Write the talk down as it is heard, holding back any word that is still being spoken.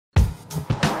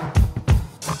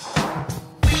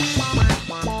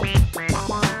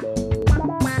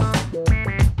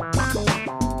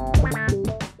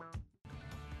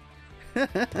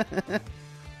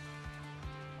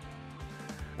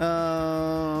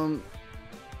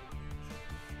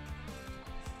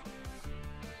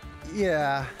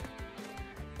Yeah.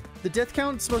 The death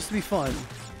count's supposed to be fun.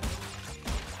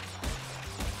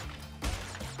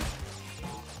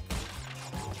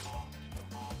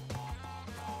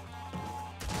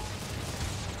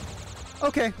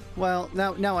 Okay, well,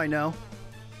 now I know.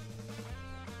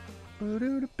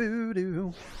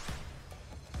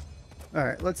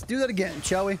 Alright, let's do that again,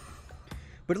 shall we?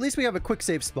 But at least we have a quick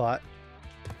save spot.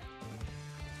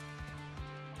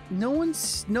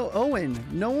 Owen,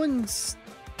 no one's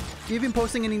even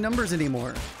posting any numbers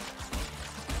anymore.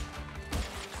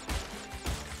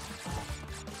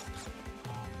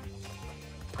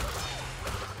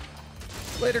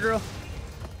 Later, girl.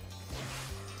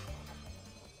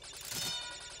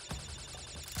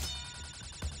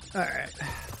 All right.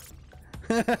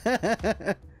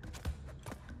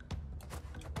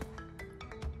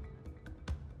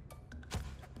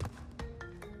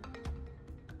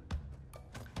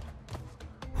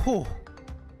 Whew.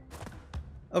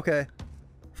 Okay.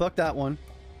 Fuck that one.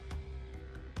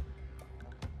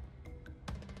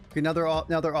 Okay, now they're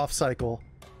off cycle.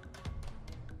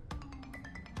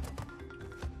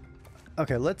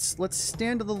 Okay, let's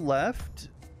stand to the left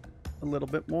a little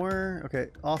bit more. Okay,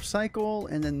 off cycle,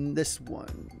 and then this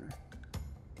one.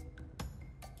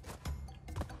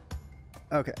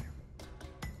 Okay.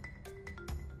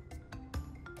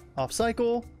 Off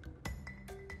cycle.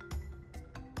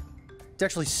 It's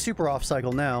actually super off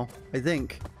cycle now, I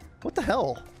think. What the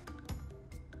hell?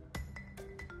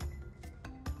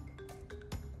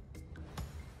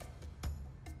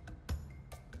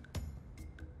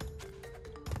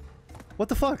 What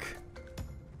the fuck?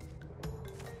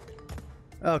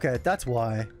 Okay, that's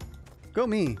why. Go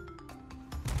me.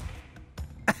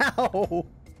 Ow!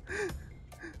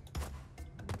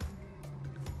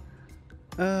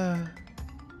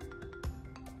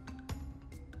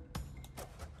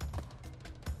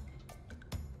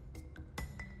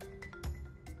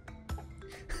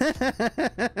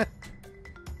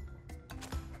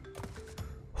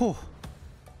 Whew.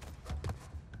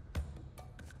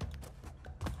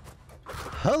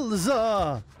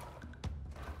 Huzzah!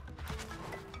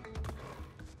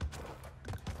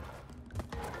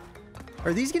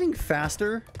 Are these getting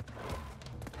faster?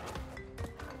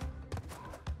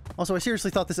 Also, I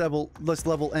seriously thought this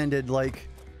level ended like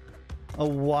a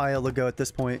while ago at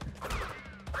this point.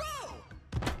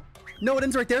 No, it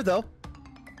ends right there though.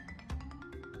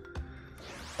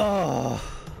 Oh.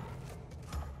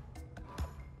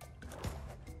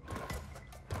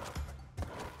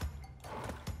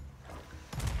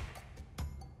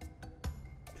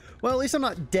 Well, at least I'm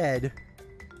not dead.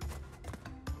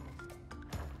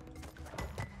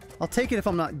 I'll take it if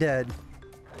I'm not dead.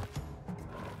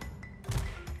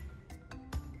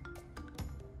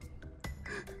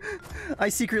 I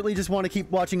secretly just want to keep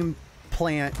watching him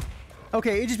plant.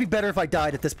 Okay, it'd just be better if I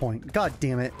died at this point. God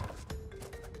damn it.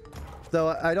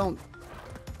 Though I don't...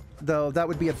 Though that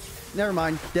would be a... Never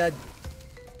mind. Dead.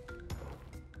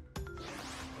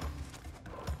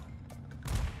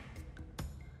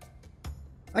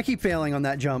 I keep failing on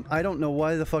that jump. I don't know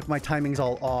why the fuck my timing's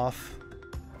all off.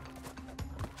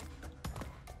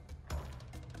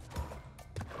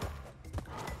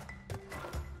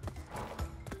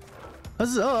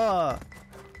 Huzzah!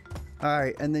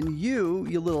 Alright, and then you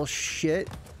little shit.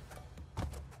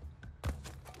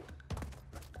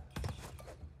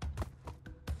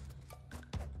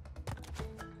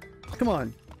 Come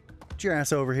on. Get your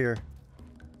ass over here.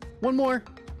 One more.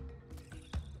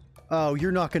 Oh,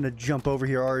 you're not gonna jump over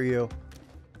here, are you?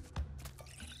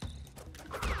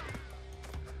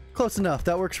 Close enough.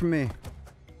 That works for me.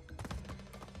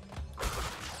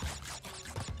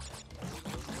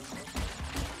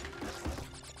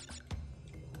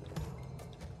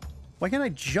 Why can't I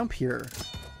jump here?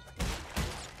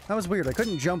 That was weird. I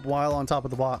couldn't jump while on top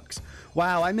of the box.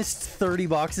 Wow, I missed 30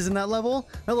 boxes in that level?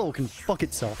 That level can fuck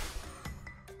itself.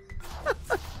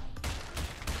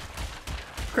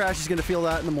 Crash is gonna feel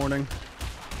that in the morning.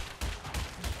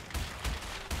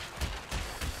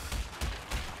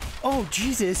 Oh,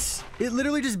 Jesus. It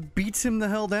literally just beats him the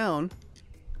hell down.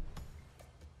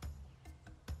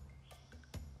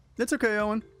 That's okay,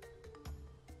 Owen.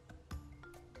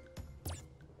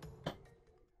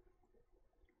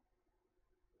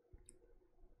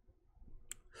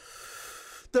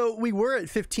 Though we were at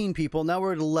 15 people, now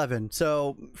we're at 11.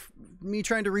 So me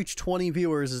trying to reach 20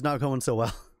 viewers is not going so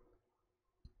well.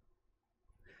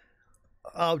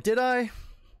 Oh, did I?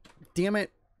 Damn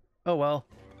it. Oh well.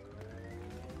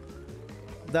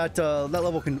 That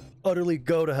level can utterly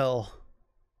go to hell.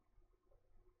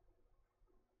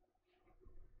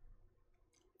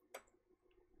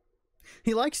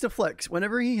 He likes to flex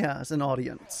whenever he has an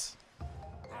audience.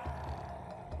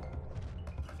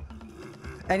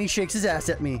 And he shakes his ass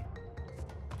at me.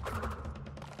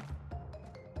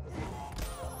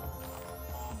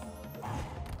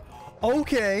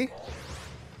 Okay.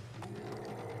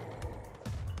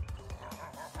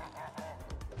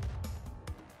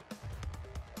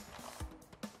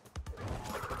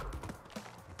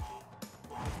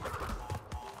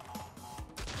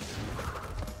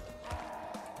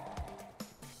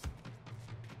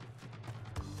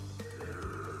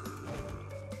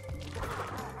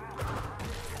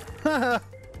 Haha.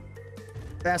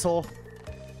 Asshole.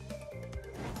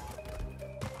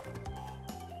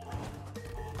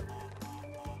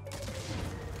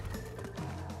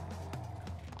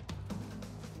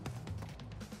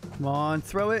 Come on,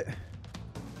 throw it.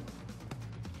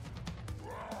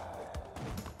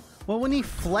 Well, when he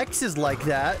flexes like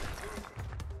that.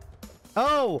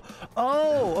 Oh,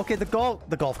 okay. The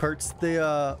golf carts,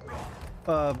 the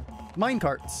mine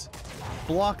carts,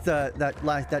 block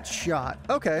that shot.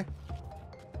 Okay,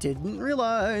 didn't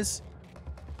realize.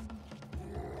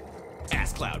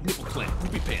 Ass cloud, nipple clamp,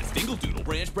 ruby pants, dingle doodle,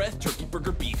 ranch breath, turkey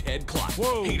burger, beef head, clock.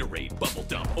 Whoa. Haterade, bubble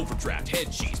dump, overdraft,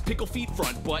 head cheese, pickle feet,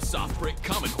 front butt, soft brick,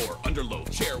 common core,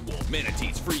 underloaf, chair wolf,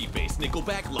 manatees, free base,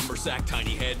 nickelback, lumber sack,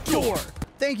 tiny head, door.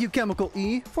 Thank you, Chemical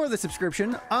E, for the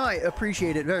subscription. I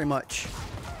appreciate it very much.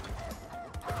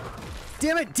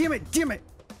 Damn it, damn it, damn it.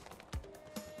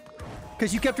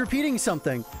 Because you kept repeating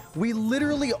something. We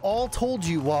literally all told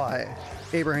you why,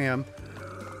 Abraham.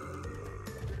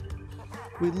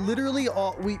 We literally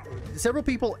all, several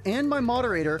people and my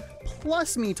moderator,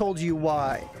 plus me, told you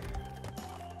why.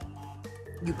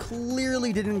 You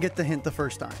clearly didn't get the hint the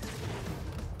first time.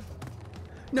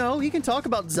 No, he can talk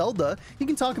about Zelda. He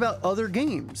can talk about other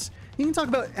games. He can talk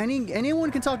about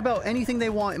anyone can talk about anything they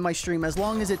want in my stream as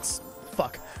long as it's,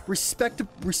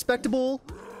 respectable, respectable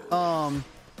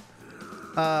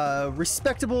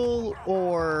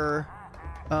or,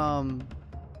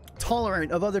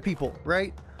 tolerant of other people,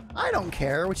 right? I don't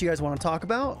care what you guys want to talk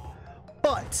about,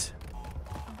 but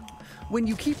when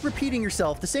you keep repeating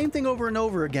yourself, the same thing over and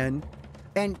over again,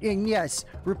 and yes,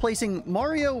 replacing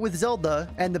Mario with Zelda,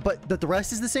 but the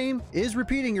rest is the same, is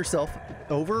repeating yourself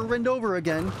over and over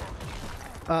again,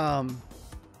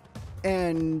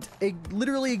 and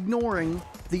literally ignoring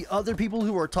the other people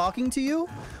who are talking to you,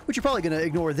 which you're probably going to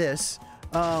ignore this.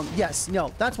 Yes,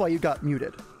 no, that's why you got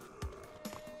muted.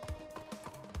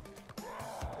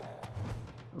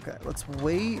 Okay, let's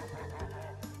wait.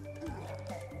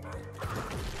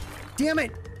 Damn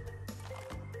it!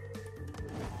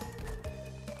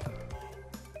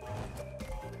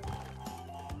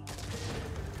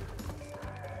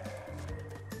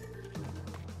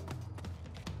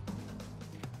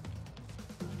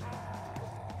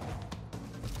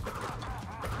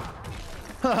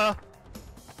 Haha.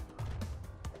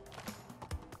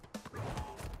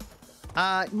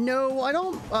 No, I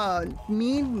don't,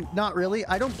 not really.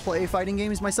 I don't play fighting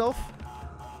games myself.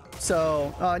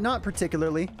 So, not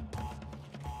particularly.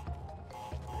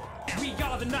 We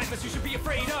are the nightmares you should be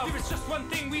afraid of. There is just one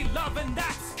thing we love, and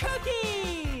that's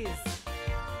cookies!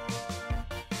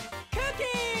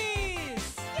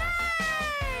 Cookies!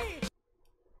 Yay!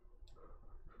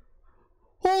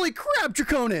 Holy crap,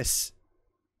 Draconis!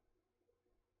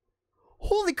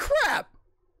 Holy crap!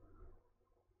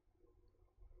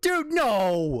 Dude,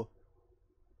 no!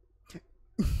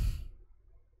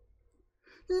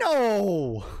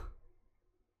 No!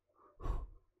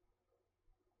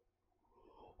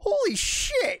 Holy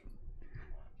shit!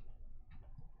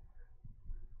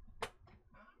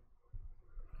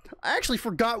 I actually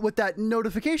forgot what that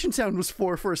notification sound was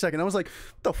for a second. I was like,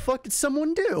 what the fuck did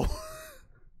someone do?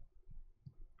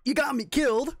 You got me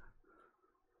killed.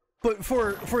 But for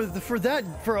a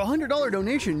 $100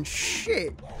 donation,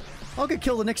 shit. I'll get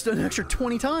killed an extra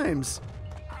 20 times.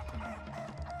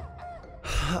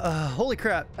 Holy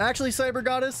crap. Actually, Cyber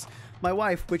Goddess, my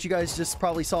wife, which you guys just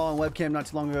probably saw on webcam not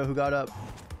too long ago who got up,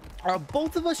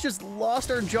 both of us just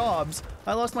lost our jobs.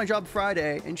 I lost my job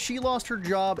Friday, and she lost her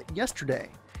job yesterday.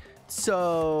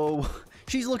 So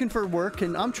she's looking for work,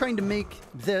 and I'm trying to make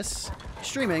this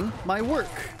streaming my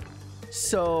work.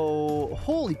 So,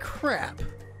 holy crap.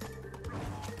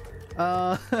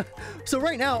 So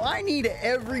right now, I need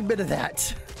every bit of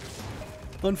that.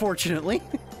 Unfortunately.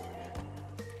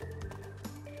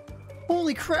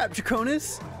 Holy crap,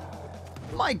 Draconis.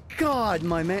 My god,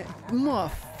 my man.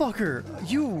 Motherfucker.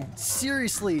 You,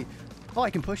 seriously. Oh, I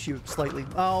can push you slightly.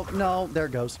 Oh, no. There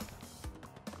it goes.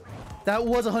 That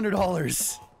was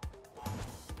 $100.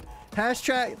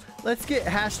 Hashtag. Let's get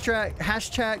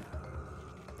hashtag.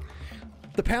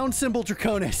 The pound symbol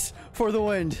Draconis for the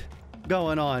wind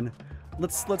going on.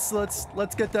 Let's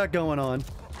get that going on.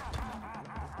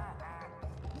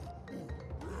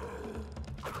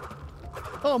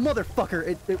 Oh,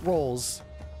 motherfucker, it rolls.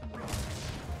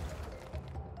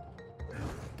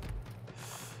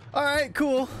 All right,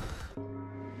 cool.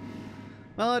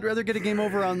 Well, I'd rather get a game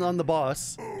over on the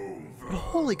boss. But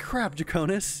holy crap,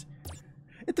 Draconis.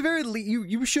 At the very least,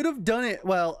 you should have done it.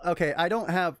 Well, okay, I don't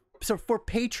have... So for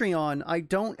Patreon, I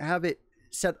don't have it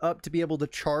set up to be able to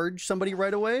charge somebody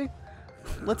right away.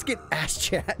 Let's get ass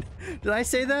chat. Did I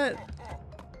say that?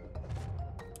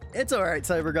 It's all right,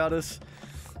 Cyber Goddess.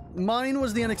 Mine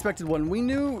was the unexpected one. We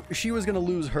knew she was going to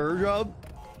lose her job.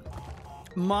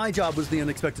 My job was the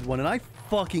unexpected one, and I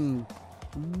fucking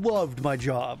loved my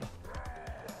job.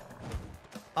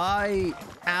 I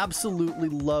absolutely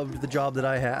loved the job that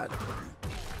I had.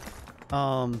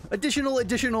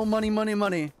 Additional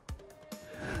money.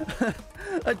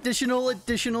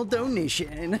 additional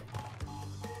donation.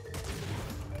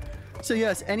 So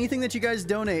yes, anything that you guys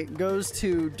donate goes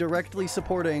to directly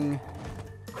supporting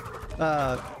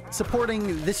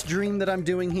this dream that I'm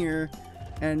doing here,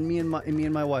 and me and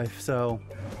my wife. So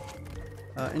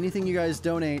anything you guys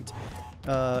donate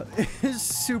is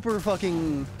super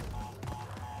fucking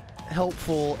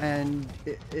helpful, and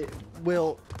it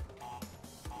will...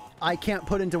 I can't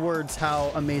put into words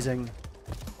how amazing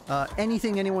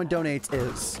anything anyone donates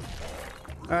is.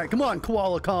 All right, come on,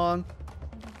 Koala Kong.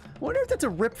 I wonder if that's a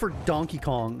rip for Donkey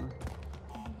Kong.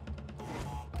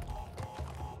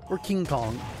 Or King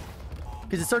Kong.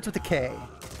 Because it starts with a K.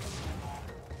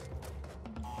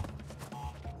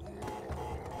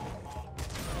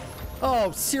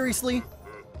 Oh, seriously?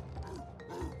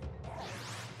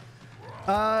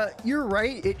 You're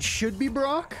right. It should be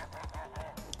Brock.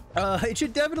 It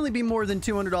should definitely be more than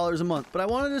 $200 a month, but I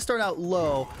wanted to start out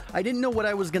low. I didn't know what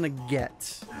I was gonna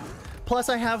get. Plus,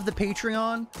 I have the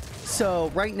Patreon. So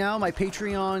right now, my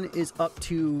Patreon is up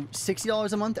to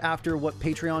 $60 a month after what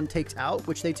Patreon takes out,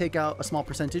 which they take out a small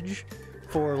percentage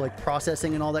for like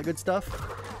processing and all that good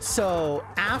stuff. So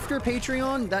after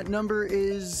Patreon, that number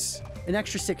is an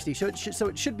extra 60. So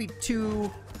it should be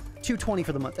 $220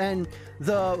 for the month, and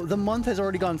the month has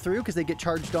already gone through because they get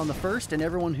charged on the 1st, and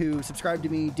everyone who subscribed to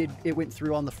me went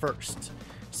through on the 1st.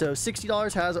 So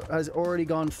 $60 has already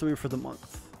gone through for the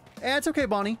month. And it's okay,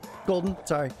 Bonnie. Golden,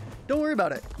 sorry. Don't worry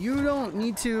about it. You don't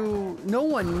need to. No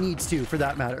one needs to, for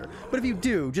that matter. But if you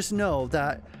do, just know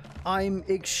that I'm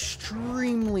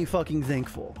extremely fucking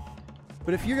thankful.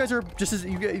 But if you guys are if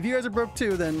you guys are broke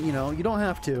too, then you know you don't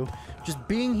have to. Just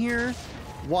being here,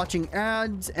 watching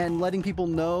ads, and letting people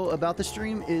know about the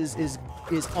stream is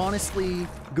honestly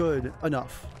good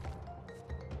enough.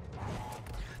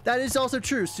 That is also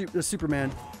true,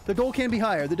 Superman. The goal can be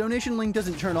higher. The donation link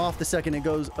doesn't turn off the second it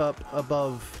goes up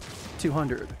above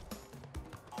 200.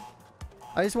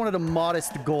 I just wanted a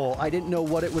modest goal. I didn't know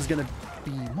what it was gonna be.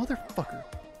 Motherfucker.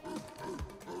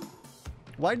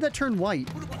 Why did that turn white?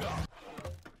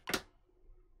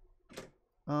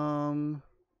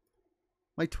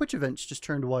 My Twitch events just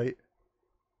turned white.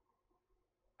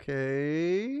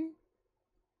 Okay.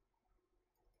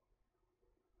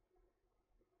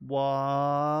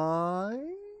 Why?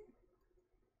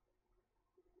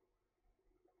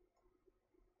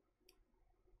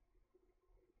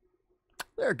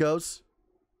 There it goes.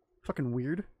 Fucking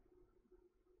weird.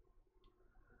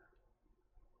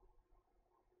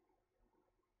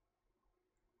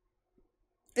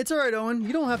 It's all right, Owen.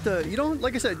 You don't have to. You don't.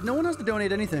 Like I said, no one has to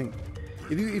donate anything.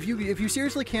 If you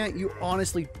seriously can't, you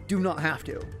honestly do not have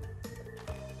to.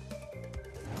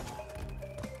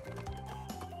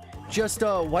 Just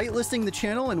whitelisting the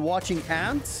channel and watching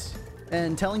ads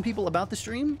and telling people about the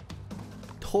stream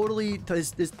totally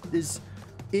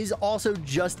is also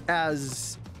just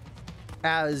as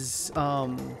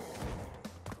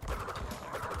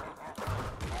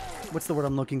what's the word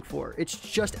I'm looking for? It's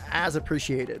just as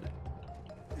appreciated.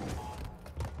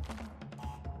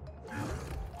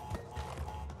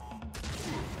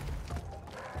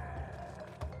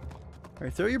 All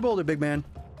right, throw your boulder, big man.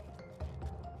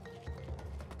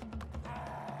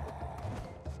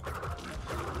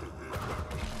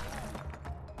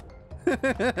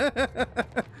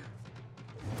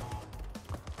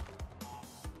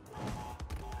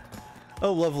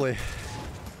 Oh, lovely.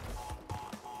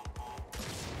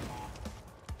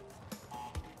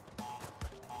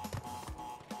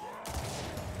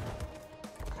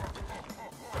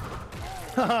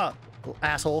 Haha, little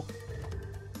asshole.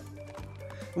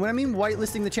 When I mean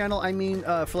whitelisting the channel, I mean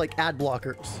for like ad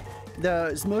blockers.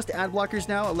 Most ad blockers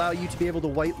now allow you to be able to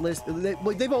whitelist.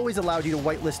 They've always allowed you to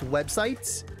whitelist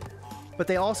websites, but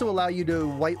they also allow you to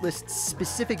whitelist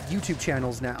specific YouTube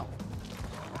channels now.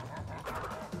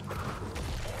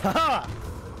 Haha!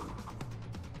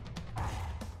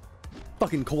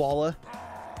 Fucking koala.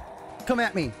 Come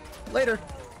at me. Later.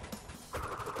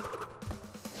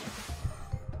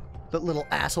 That little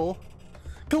asshole.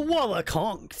 Koala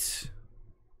conked.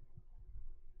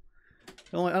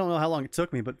 I don't know how long it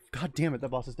took me, but god damn it, that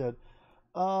boss is dead.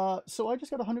 So I just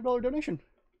got a $100 donation.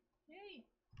 Yay.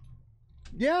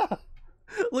 Yeah.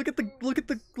 Look at the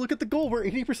goal. We're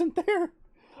 80% there.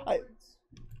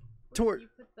 Where did you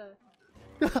put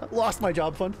the... Lost my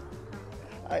job fund.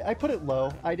 I put it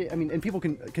low. I mean, and people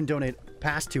can donate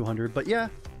past 200, but yeah.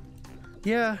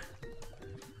 Yeah.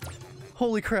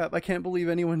 Holy crap, I can't believe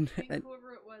anyone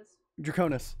Whoever it was.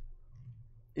 Draconis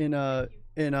in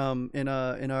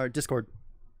our Discord.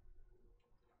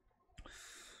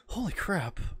 Holy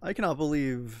crap. I cannot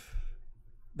believe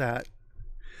that.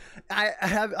 I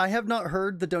have not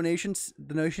heard the donation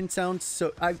sound,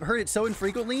 so I've heard it so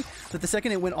infrequently that the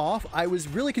second it went off, I was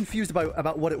really confused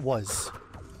about what it was.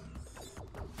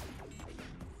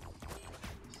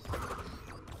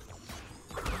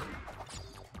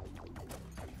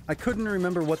 I couldn't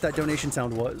remember what that donation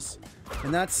sound was.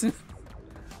 And that's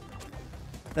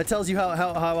that tells you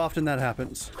how often that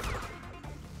happens.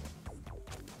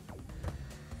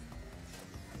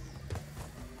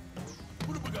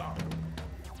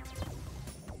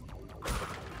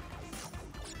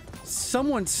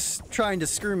 Someone's trying to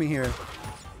screw me here.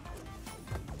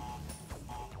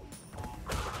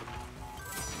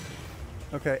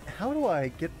 Okay, how do I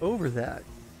get over that?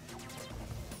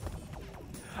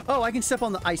 Oh, I can step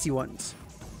on the icy ones.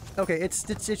 Okay, it's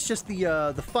just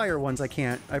the fire ones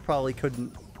I probably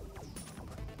couldn't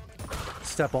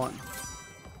step on.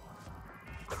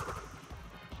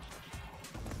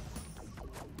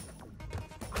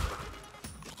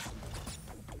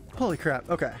 Holy crap,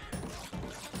 okay.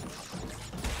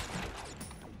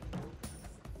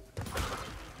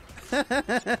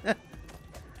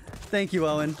 Thank you,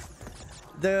 Owen.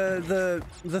 The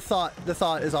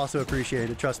thought is also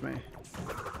appreciated, trust me.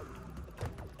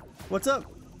 What's up?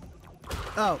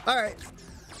 Oh, all right.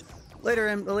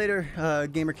 Later,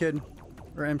 gamer kid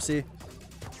or MC.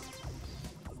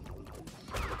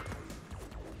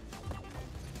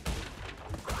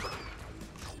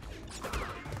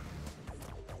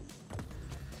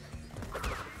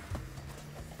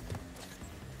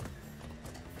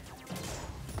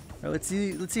 All right,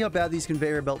 let's see how bad these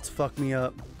conveyor belts fuck me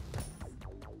up.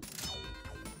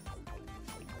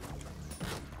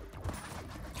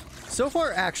 So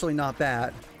far, actually not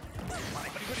bad.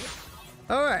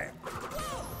 All right.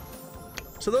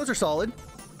 So those are solid.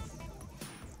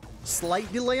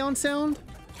 Slight delay on sound.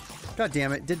 God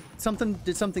damn it! Something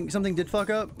did fuck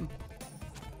up.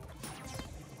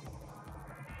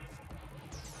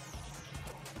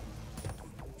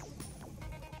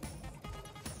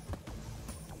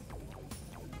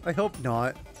 I hope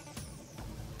not.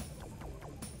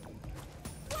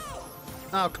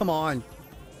 Oh, come on.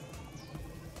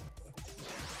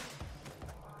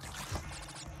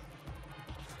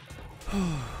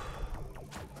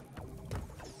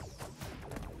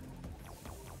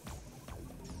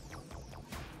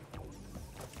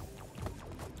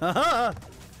 Aha!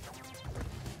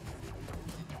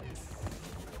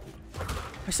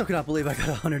 I still cannot believe I got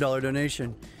a $100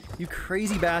 donation. You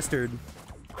crazy bastard.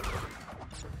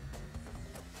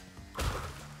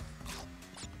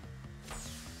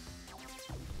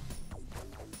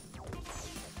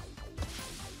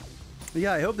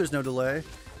 Yeah, I hope there's no delay.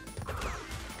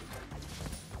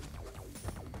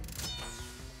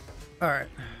 Alright.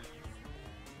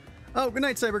 Oh, good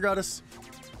night, Cyber Goddess.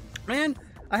 Man,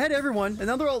 I had everyone, and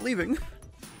now they're all leaving.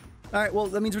 Alright, well,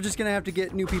 that means we're just gonna have to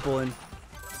get new people in.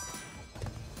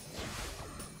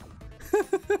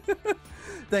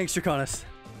 Thanks, Draconis.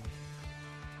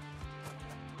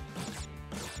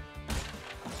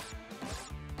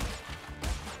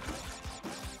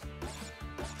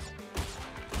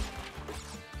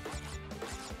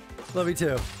 Love you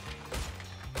too.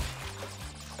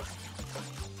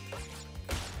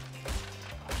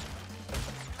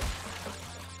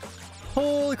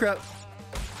 Holy crap.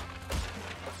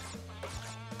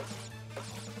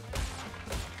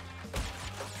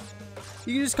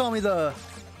 You can just call me the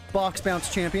box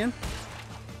bounce champion.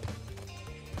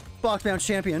 Box bounce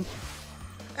champion.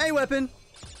 Hey, weapon.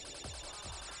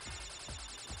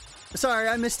 Sorry,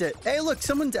 I missed it. Hey, look,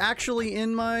 someone's actually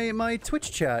in my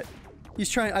Twitch chat.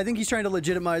 I think he's trying to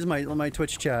legitimize my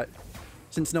Twitch chat,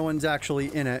 since no one's actually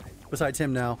in it besides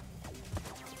him now.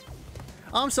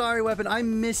 I'm sorry, weapon. I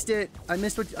missed it. I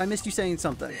missed you saying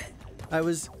something. I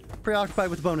was preoccupied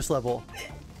with bonus level.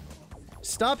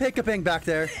 Stop hiccuping back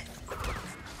there.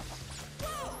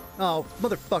 Oh,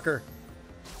 motherfucker.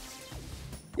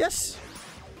 Yes.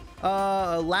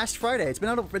 Last Friday. It's been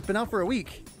out for a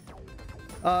week.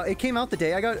 It came out the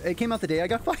day I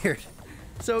got fired.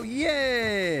 So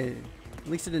yay! At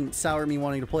least it didn't sour me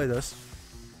wanting to play this.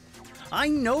 I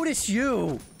noticed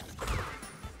you.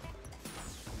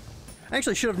 I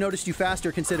actually should have noticed you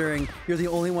faster, considering you're the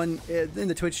only one in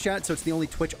the Twitch chat, so it's the only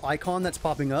Twitch icon that's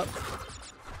popping up.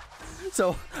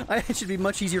 So it should be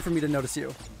much easier for me to notice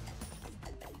you.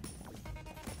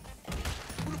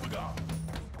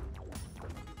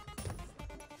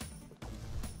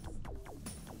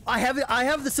 I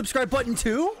have the subscribe button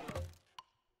too?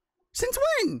 Since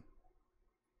when?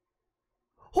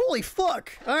 Holy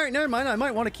fuck! Alright, never mind. I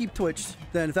might want to keep Twitch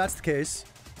then, if that's the case.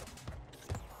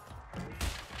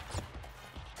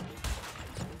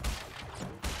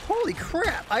 Holy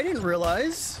crap, I didn't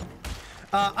realize.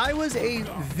 I was a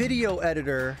video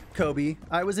editor, Kobe.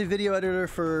 I was a video editor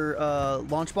for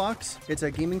Launchbox. It's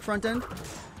a gaming front end.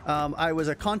 I was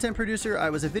a content producer, I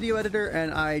was a video editor,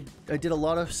 and I did a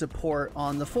lot of support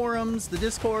on the forums, the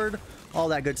Discord, all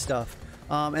that good stuff.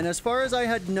 And as far as I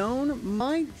had known,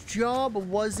 my job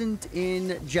wasn't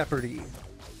in jeopardy.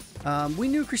 We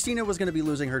knew Christina was going to be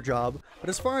losing her job, but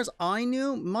as far as I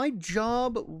knew, my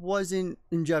job wasn't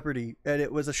in jeopardy. And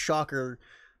it was a shocker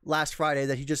last Friday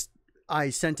that I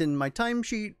sent in my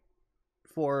timesheet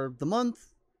for the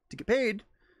month to get paid,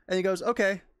 and he goes,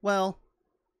 okay, well,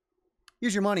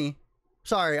 here's your money.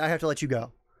 Sorry, I have to let you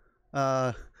go.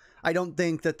 I don't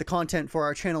think that the content for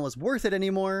our channel is worth it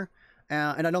anymore,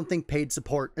 and I don't think paid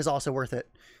support is also worth it.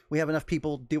 We have enough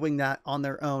people doing that on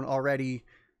their own already,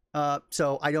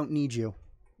 so I don't need you.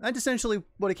 That's essentially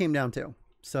what it came down to.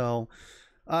 So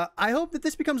I hope that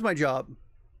this becomes my job.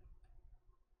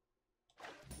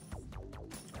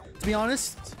 To be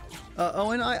honest,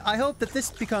 Owen, I hope that this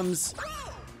becomes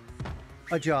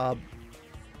a job.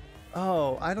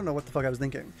 Oh, I don't know what the fuck I was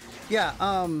thinking. Yeah,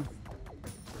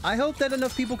 I hope that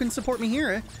enough people can support me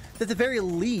here. At the very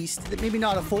least, that maybe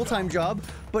not a full-time job,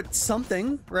 but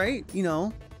something, right? You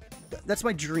know, that's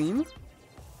my dream.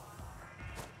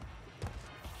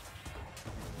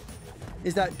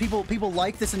 Is that people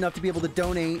like this enough to be able to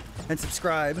donate and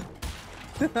subscribe.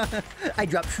 I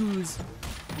dropped shoes,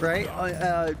 right?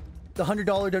 The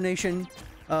 $100 donation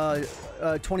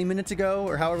 20 minutes ago,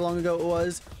 or however long ago it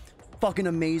was. Fucking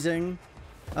amazing.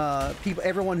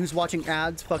 Everyone who's watching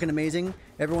ads, fucking amazing.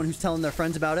 Everyone who's telling their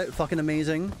friends about it, fucking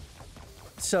amazing.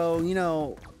 So, you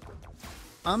know,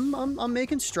 I'm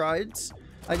making strides.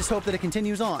 I just hope that it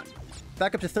continues on.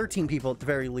 Back up to 13 people at the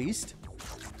very least.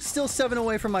 Still 7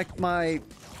 away from my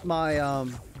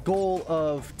goal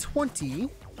of 20.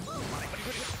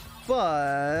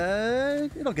 But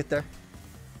it'll get there.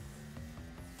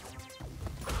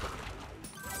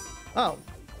 Oh,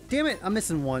 damn it, I'm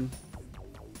missing one.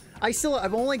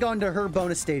 I've only gone to her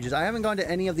bonus stages. I haven't gone to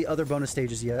any of the other bonus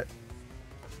stages yet.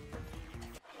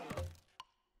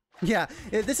 Yeah,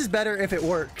 this is better if it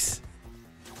works.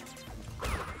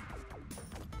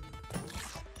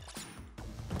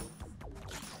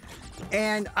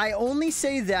 And I only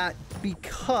say that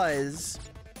because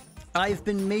I've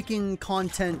been making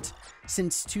content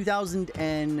since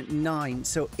 2009,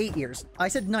 so 8 years. I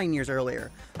said 9 years earlier.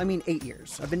 I mean 8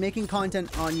 years. I've been making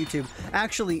content on YouTube.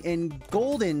 Actually, in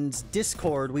Golden's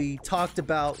Discord, we talked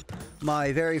about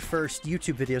my very first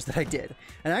YouTube videos that I did.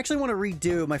 And I actually want to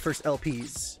redo my first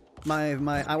LPs. I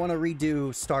want to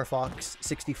redo Star Fox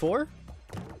 64.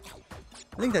 I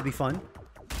think that'd be fun.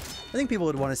 I think people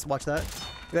would want to watch that.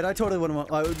 But I would totally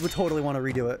want to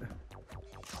redo it.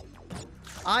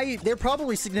 They're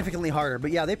probably significantly harder,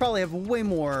 but yeah, they probably have way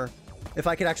more if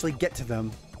I could actually get to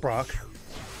them, Brock.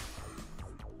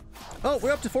 Oh,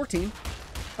 we're up to 14.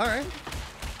 All right.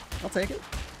 I'll take it.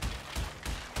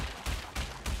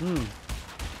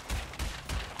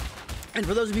 And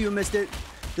for those of you who missed it,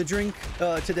 the drink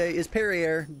today is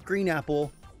Perrier Green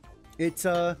Apple. It's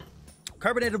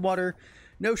carbonated water,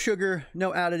 no sugar,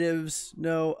 no additives,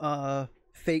 no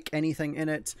fake anything in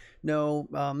it, no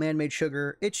man-made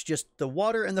sugar. It's just the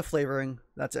water and the flavoring.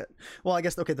 That's it. Well, I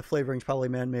guess, okay, the flavoring's probably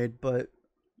man-made, but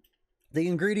the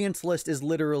ingredients list is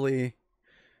literally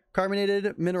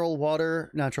carbonated, mineral water,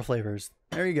 natural flavors.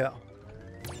 There you go.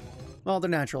 Well, they're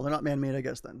natural. They're not man-made, I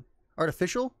guess, then.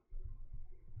 Artificial?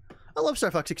 I love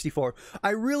Star Fox 64. I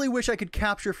really wish I could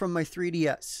capture from my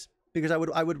 3DS, because I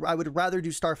would rather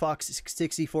do Star Fox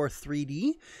 64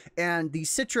 3D, and the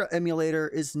Citra emulator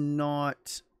is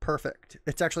not perfect.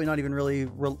 It's actually not even really,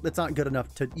 it's not good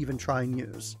enough to even try and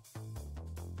use.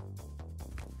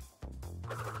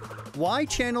 Why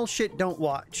channel shit don't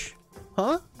watch?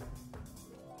 Huh?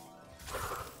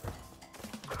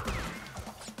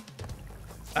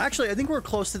 Actually, I think we're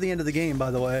close to the end of the game,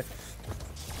 by the way.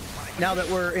 Now that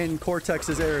we're in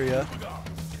Cortex's area.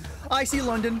 I see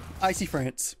London. I see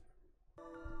France.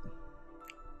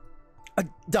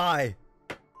 Die.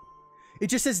 It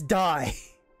just says die.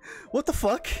 What the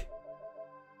fuck?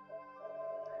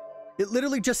 It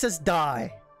literally just says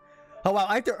die. Oh wow,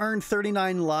 I have to earn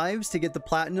 39 lives to get the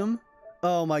platinum.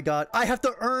 Oh my god. I have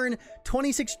to earn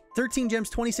 13 gems,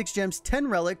 26 gems, 10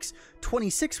 relics,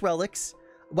 26 relics.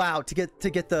 Wow, to get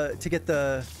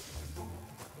the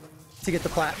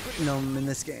platinum in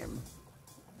this game.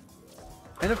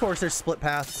 And of course there's split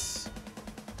paths.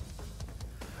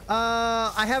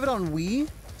 I have it on Wii,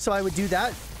 so I would do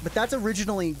that. But that's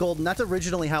originally golden. That's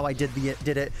originally how I did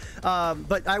it.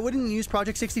 But I wouldn't use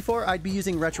Project 64. I'd be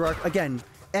using RetroArch. Again,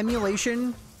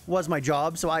 emulation was my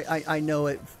job, so I know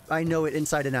it. I know it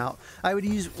inside and out. I would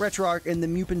use RetroArch and the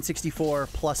Mupen 64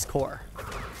 plus core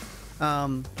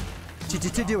to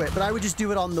do it. But I would just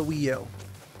do it on the Wii U,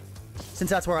 since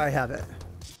that's where I have it.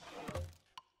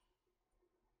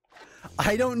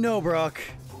 I don't know, Brock.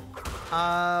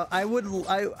 I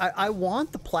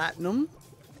want the platinum.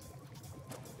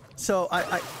 So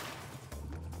I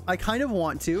kind of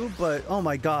want to, but oh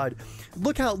my god.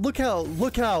 Look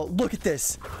at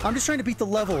this. I'm just trying to beat the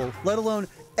level, let alone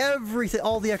everything,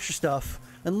 all the extra stuff.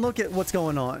 And look at what's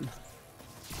going on.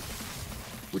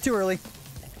 We're too early.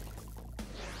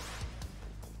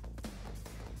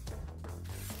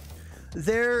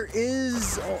 There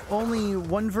is only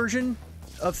one version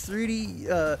of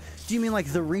 3D. Do you mean like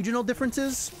the regional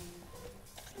differences?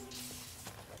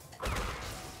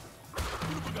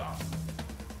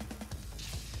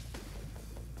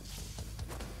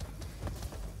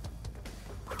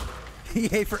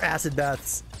 Yay for acid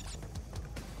baths.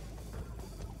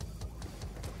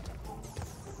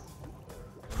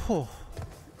 Oh.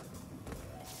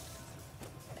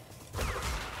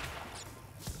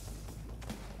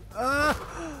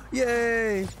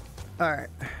 Yay! Alright.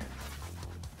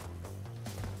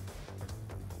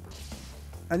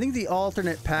 I think the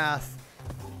alternate path...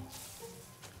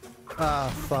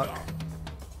 fuck.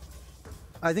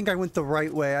 I think I went the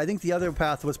right way. I think the other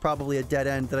path was probably a dead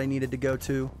end that I needed to go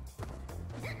to.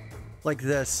 Like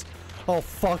this. Oh,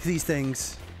 fuck these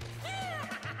things.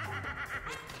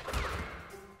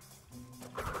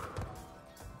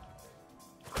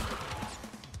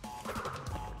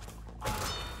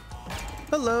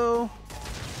 Hello.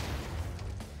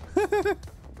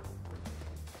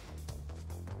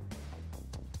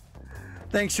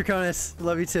 Thanks, Draconis.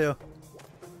 Love you too.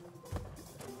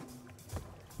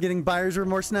 Getting buyer's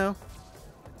remorse now?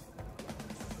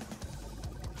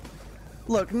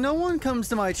 Look, no one comes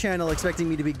to my channel expecting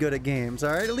me to be good at games,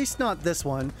 alright? At least not this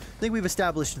one. I think we've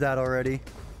established that already.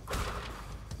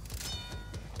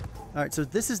 Alright, so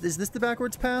this is this the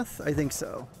backwards path? I think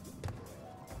so.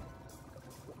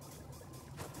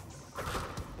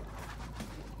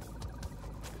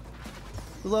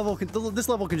 This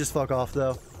level can just fuck off,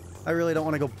 though. I really don't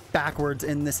want to go backwards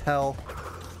in this hell.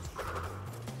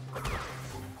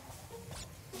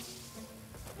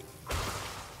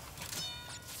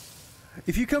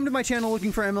 If you come to my channel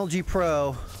looking for MLG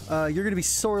Pro, you're going to be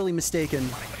sorely mistaken.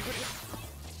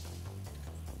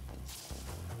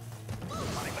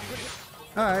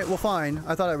 Alright, well fine.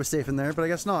 I thought I was safe in there, but I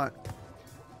guess not.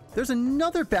 There's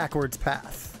another backwards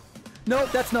path. Nope,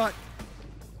 that's not...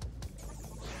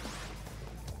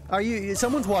 Are you...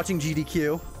 Someone's watching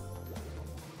GDQ.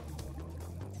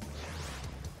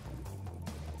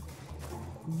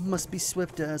 Must be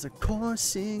swift as a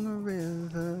coursing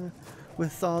river,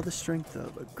 with all the strength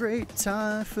of a great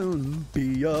typhoon.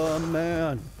 Be a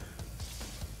man.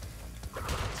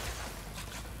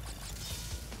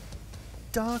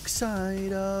 Dark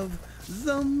side of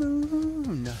the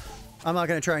moon. I'm not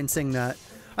gonna try and sing that.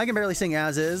 I can barely sing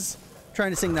as is.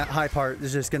 Trying to sing that high part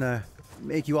is just gonna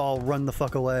make you all run the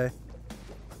fuck away.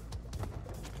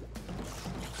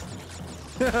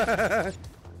 Be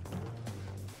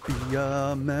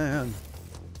a man.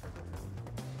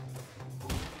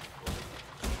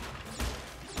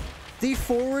 The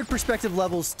forward perspective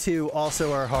levels too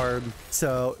also are hard,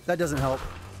 so that doesn't help.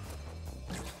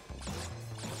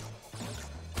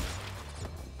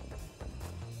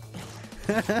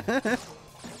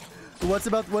 What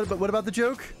about the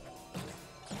joke?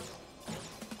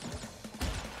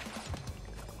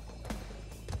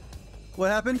 What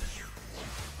happened?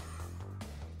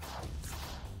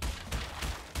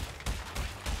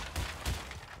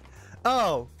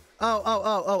 Oh,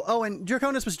 and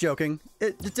Draconis was joking.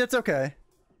 It's okay.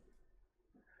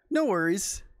 No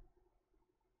worries.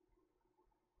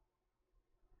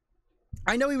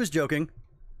 I know he was joking.